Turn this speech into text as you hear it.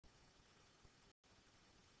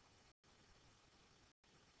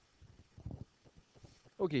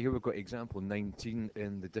Okay, here we've got example 19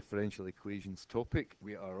 in the differential equations topic.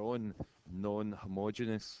 We are on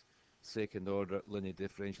non-homogeneous second order linear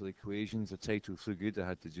differential equations. The title's so good I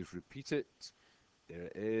had to just repeat it. There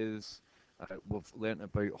it is. We've learnt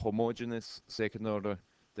about homogeneous second order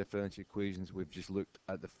differential equations. We've just looked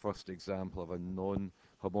at the first example of a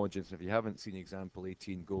non-homogeneous. If you haven't seen example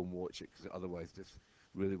 18, go and watch it, because otherwise this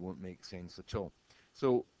really won't make sense at all.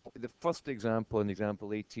 So the first example in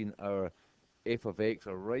example 18, our f of x,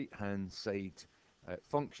 our right-hand side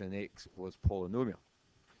function x, was polynomial.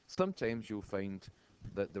 Sometimes you'll find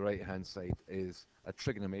that the right-hand side is a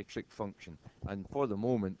trigonometric function, and for the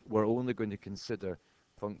moment we're only going to consider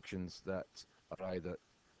functions that are either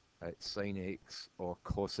sine x or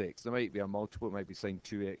cos x. There might be a multiple, it might be sine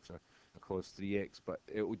 2x or cos 3x, but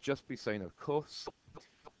it will just be sine or cos.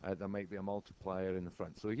 There might be a multiplier in the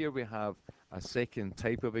front. So here we have a second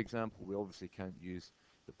type of example. We obviously can't use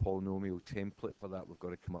the polynomial template for that. We've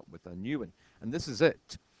got to come up with a new one. And this is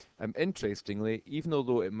it. Interestingly, even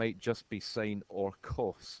although it might just be sine or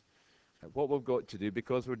cos, what we've got to do,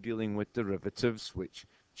 because we're dealing with derivatives which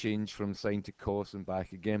change from sine to cos and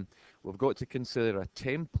back again, we've got to consider a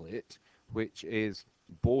template which is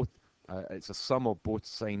both, it's a sum of both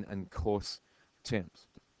sine and cos terms.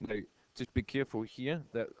 Now, just be careful here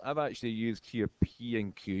that I've actually used here P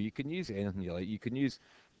and Q. You can use anything you like. You can use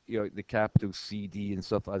the capital CD and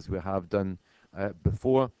stuff as we have done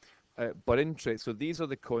before. But so these are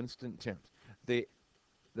the constant terms. The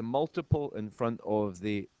multiple in front of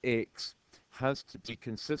the x has to be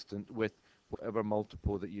consistent with whatever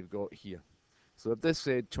multiple that you've got here. So if this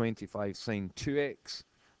said 25 sine 2x,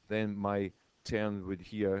 then my term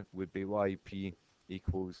would be yp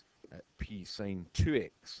equals p sine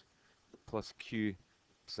 2x plus q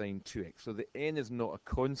sine 2x. So the n is not a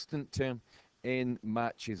constant term. N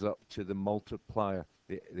matches up to the multiplier,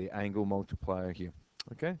 the angle multiplier here.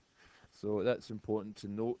 Okay, so that's important to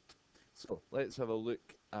note. So let's have a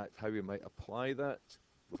look at how we might apply that.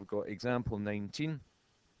 We've got example 19.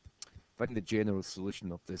 Find the general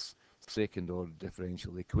solution of this second order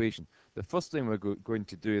differential equation. The first thing we're going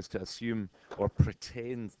to do is to assume or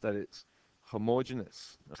pretend that it's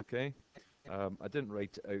homogeneous. Okay, I didn't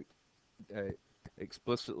write it out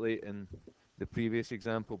explicitly in the previous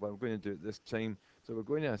example, but I'm going to do it this time. So we're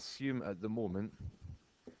going to assume at the moment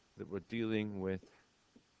that we're dealing with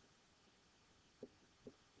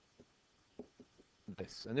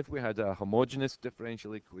this. And if we had a homogeneous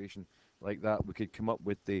differential equation like that, we could come up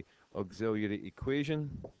with the auxiliary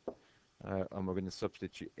equation, and we're going to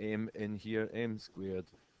substitute m in here. M squared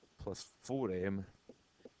plus 4m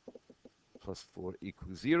plus 4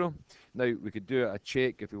 equals 0. Now we could do a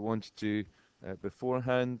check if we wanted to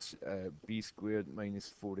beforehand. B squared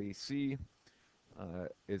minus 4ac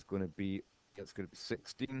is going to be, it's going to be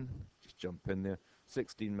 16. Just jump in there.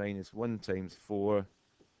 16 minus 1 times 4,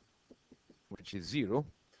 which is 0,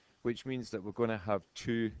 which means that we're going to have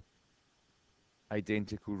two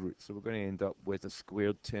identical roots. So we're going to end up with a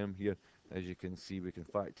squared term here. As you can see, we can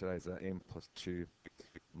factorize that m plus 2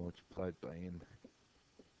 multiplied by m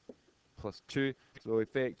plus 2. So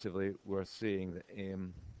effectively, we're saying that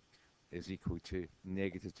m is equal to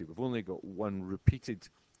negative 2. We've only got one repeated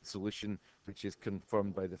solution, which is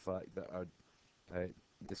confirmed by the fact that our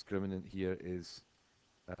discriminant here is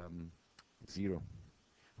 0.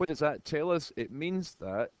 What does that tell us? It means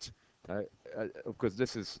that, of course,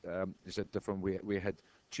 this is just a different way. We had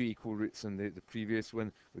two equal roots in the previous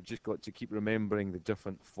one. We've just got to keep remembering the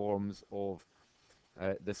different forms of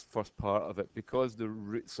this first part of it. Because the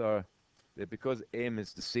roots are, because m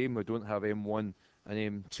is the same, we don't have m1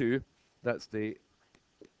 and m2. That's the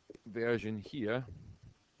version here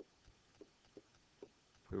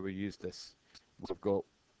where we use this. We've got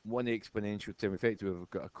one exponential term. Effectively, we've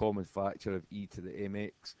got a common factor of e to the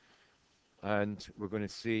mx. And we're going to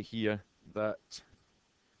say here that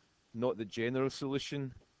not the general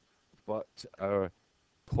solution, but our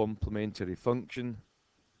complementary function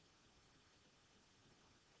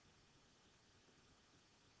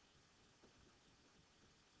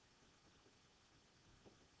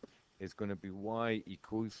is going to be y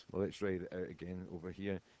equals, well, let's write it out again over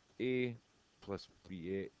here, a plus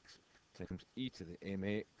bx times e to the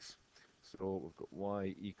mx. So we've got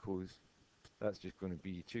y equals, that's just going to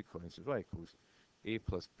be two constants, y equals a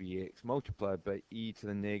plus bx multiplied by e to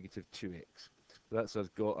the negative 2x. So that's us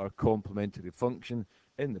got our complementary function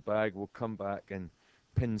in the bag. We'll come back and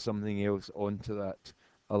pin something else onto that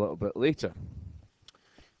a little bit later.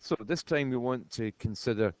 So this time we want to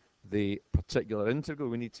consider the particular integral.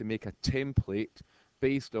 We need to make a template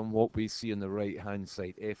based on what we see on the right hand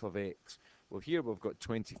side, f of x. Well, here we've got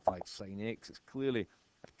 25 sine x. It's clearly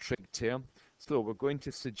a trig term. So we're going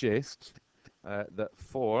to suggest that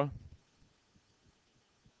for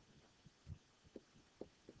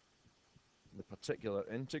the particular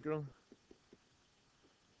integral,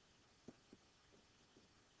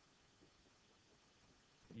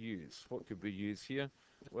 use. What could we use here?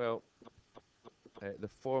 Well, the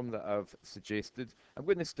form that I've suggested, I'm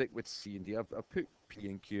going to stick with C and D. I've put P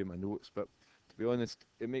and Q in my notes, but to be honest,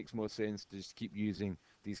 it makes more sense to just keep using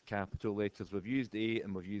these capital letters. We've used A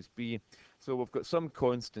and we've used B. So we've got some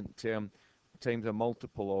constant term times a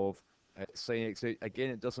multiple of sine x.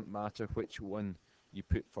 Again, it doesn't matter which one you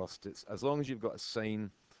put first. It's as long as you've got a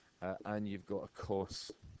sine and you've got a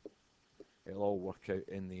cos, it'll all work out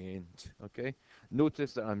in the end. Okay.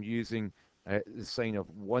 Notice that I'm using the sign of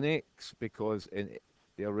 1x because in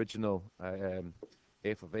the original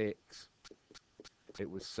f of x, it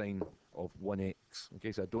was sine of 1x.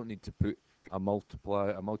 Okay, so I don't need to put a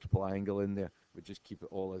multiple angle in there. We just keep it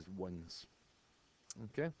all as ones.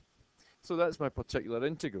 Okay, so that's my particular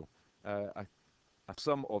integral. A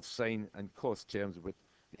sum of sine and cos terms with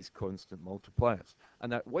these constant multipliers.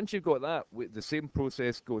 And once you've got that, the same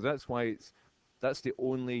process goes. That's the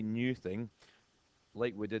only new thing,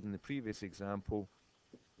 like we did in the previous example.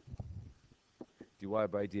 dy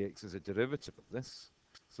by dx is a derivative of this.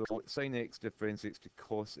 So sine x differentiates to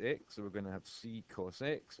cos x, so we're going to have c cos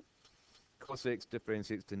x. Cos x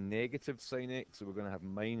differentiates to negative sine x, so we're going to have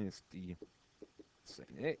minus d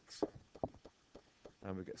sine x.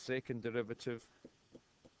 And we get second derivative.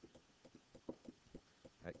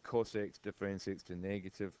 Cos x differentiates to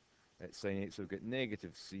negative sine x, so we get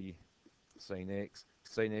negative c sine x.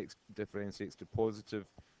 Sine x differentiates to positive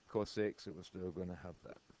cos x, so we're still going to have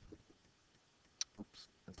that. Oops,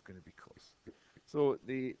 that's going to be cos. So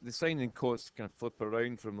the sine and cos kind of flip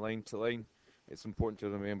around from line to line. It's important to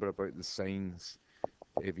remember about the signs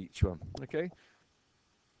of each one. Okay,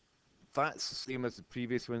 that's the same as the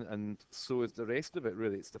previous one, and so is the rest of it.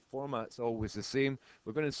 Really, it's the format's always the same.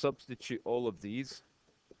 We're going to substitute all of these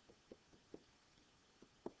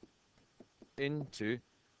into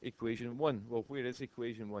equation 1. Well, where is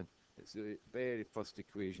equation 1? It's the very first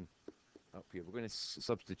equation up here. We're going to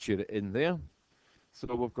substitute it in there.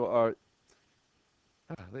 So we've got our,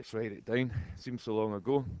 let's write it down. Seems so long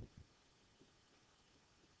ago.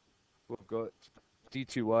 We've got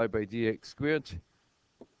d2y by dx squared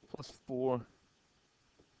plus 4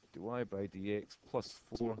 dy by dx plus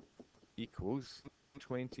 4 equals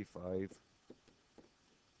 25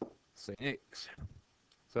 sine x.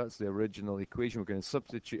 So that's the original equation. We're going to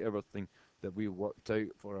substitute everything that we worked out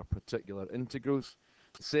for our particular integrals.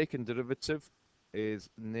 The second derivative is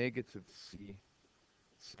negative c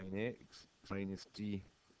sine x minus d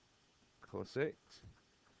cos x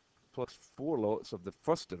plus 4 lots of the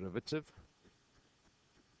first derivative,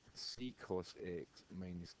 c cos x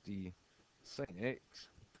minus d sine x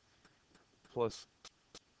plus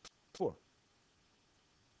 4.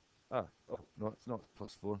 Oh, no, it's not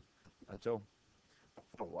plus 4 at all.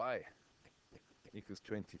 4y equals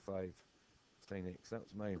 25 sine x. That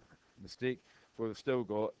was my mistake. We've still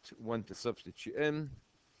got 1 to substitute in,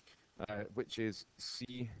 which is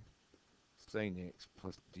c sine x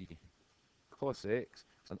plus d cos x,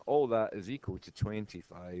 and all that is equal to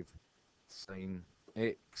 25 sine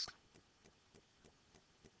x.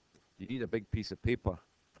 You need a big piece of paper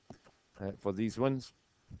for these ones.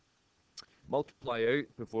 Multiply out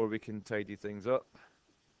before we can tidy things up.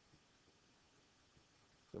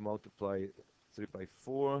 So multiply through by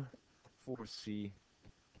 4, 4c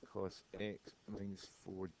cos x minus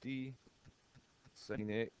 4d sine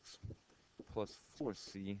x plus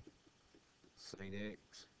 4c sine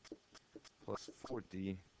x plus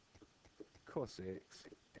 4d cos x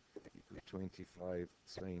equals 25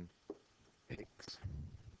 sine x.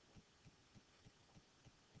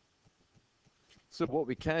 So what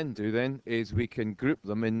we can do then is we can group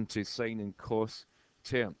them into sine and cos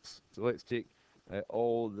terms. So let's take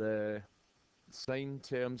all the sine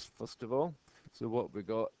terms first of all. So what we've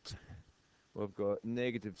got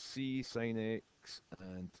negative c sine x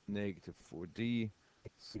and negative 4d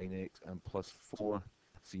sine x and plus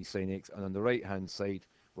 4c sine x, and on the right hand side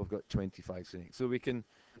we've got 25 sine x. So we can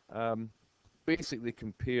basically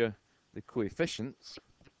compare the coefficients.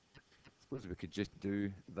 I suppose we could just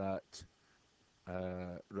do that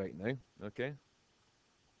right now, okay?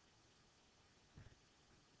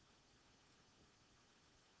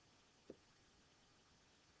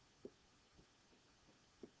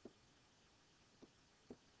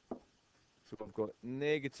 So I've got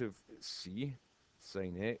negative c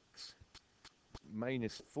sine x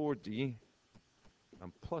minus 4d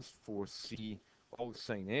and plus 4c all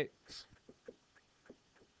sine x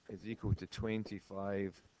is equal to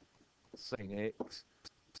 25 sine x.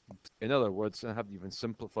 In other words, I haven't even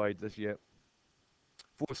simplified this yet.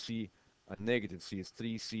 4c and negative c is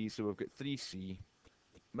 3c, so we've got 3c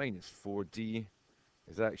minus 4d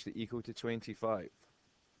is actually equal to 25.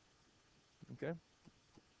 Okay?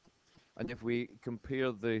 And if we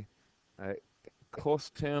compare the cos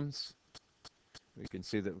terms, we can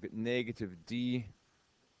say that we've got negative d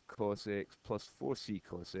cos x plus 4c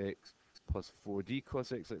cos x plus 4d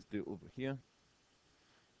cos x. Let's do it over here.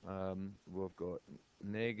 We've got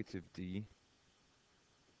negative d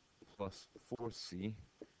plus 4c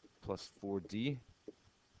plus 4d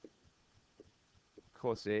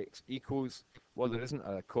cos x equals, well, there isn't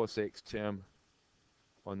a cos x term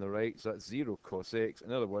on the right, so that's 0 cos x.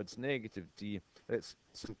 In other words, negative d. Let's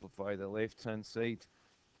simplify the left-hand side.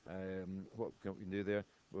 What can we do there?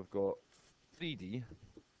 We've got 3d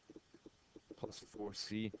plus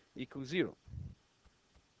 4c equals 0.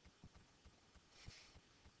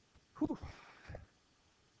 Whew.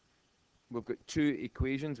 We've got two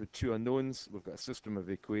equations with two unknowns. We've got a system of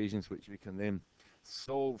equations which we can then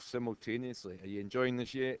solve simultaneously. Are you enjoying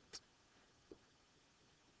this yet?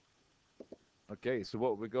 Okay, so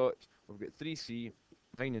what have we got? We've got 3c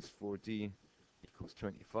minus 4d equals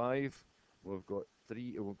 25. We've got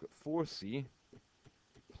 4c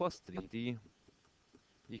plus 3d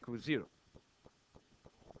equals 0.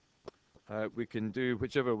 We can do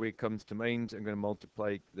whichever way comes to mind. I'm going to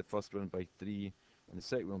multiply the first one by 3 and the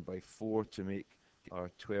second one by 4 to make our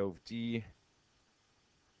 12d.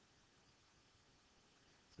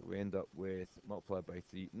 So we end up with, multiplied by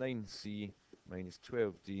 3, 9c minus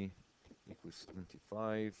 12d equals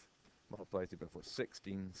 75. Multiplied by 4,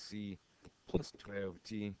 16c plus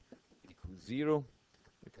 12d equals 0.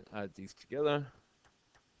 We can add these together.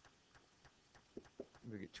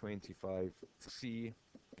 We get 25c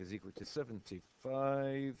is equal to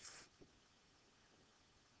 75.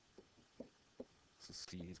 So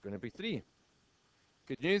c is going to be 3.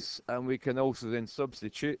 Good news. And we can also then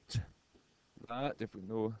substitute that, if we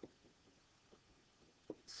know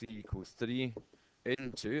c equals 3,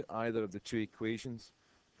 into either of the two equations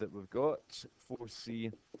that we've got.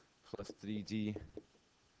 4c plus 3d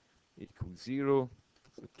equals 0.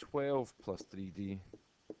 So 12 plus 3d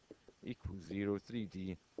equals 0.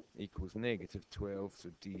 3d equals negative 12, so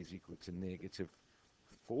d is equal to negative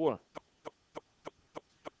 4.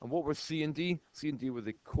 And what were c and d? C and d were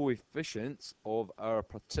the coefficients of our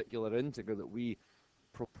particular integral that we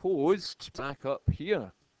proposed back up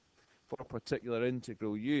here for a particular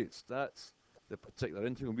integral use. That's the particular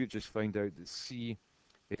integral. We've just found out that c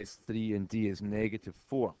is 3 and d is negative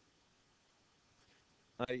 4.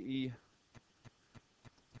 i.e.,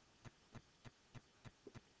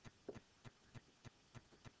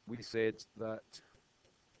 we said that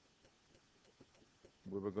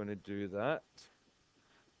we were going to do that.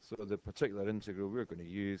 So the particular integral we're going to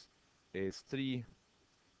use is 3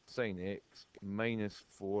 sine x minus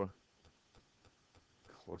 4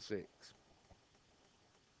 cos x.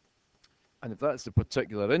 And if that's the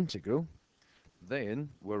particular integral, then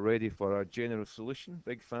we're ready for our general solution.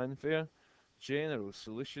 Big fanfare. General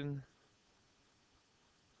solution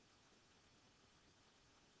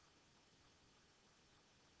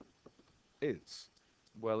is,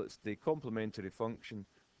 well, it's the complementary function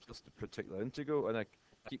plus the particular integral, and I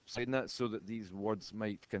keep saying that so that these words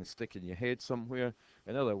might kind of stick in your head somewhere.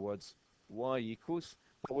 In other words, y equals,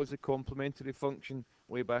 what was the complementary function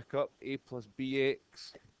way back up? A plus bx.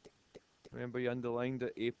 Remember you underlined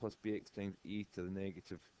it? A plus bx times e to the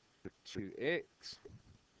negative 2x.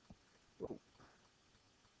 Oh.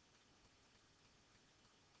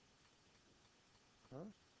 Huh?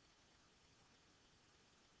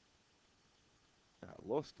 I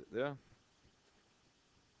lost it there.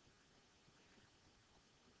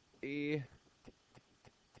 A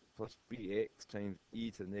plus bx times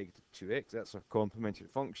e to the negative 2x, that's our complementary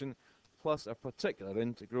function, plus a particular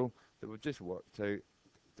integral that we've just worked out,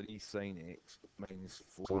 3 sine x minus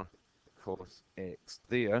 4 cos x.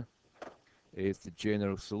 There is the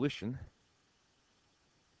general solution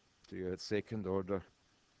to your second order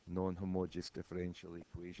non-homogeneous differential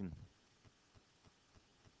equation.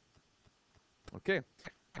 Okay,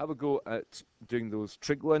 have a go at doing those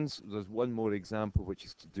trig ones. There's one more example which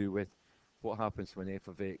is to do with what happens when f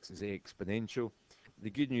of x is exponential. The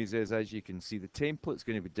good news is, as you can see, the template's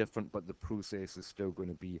going to be different, but the process is still going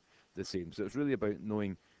to be the same. So it's really about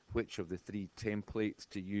knowing which of the three templates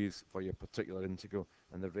to use for your particular integral,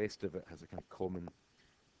 and the rest of it has a kind of common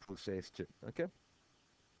process to it. Okay?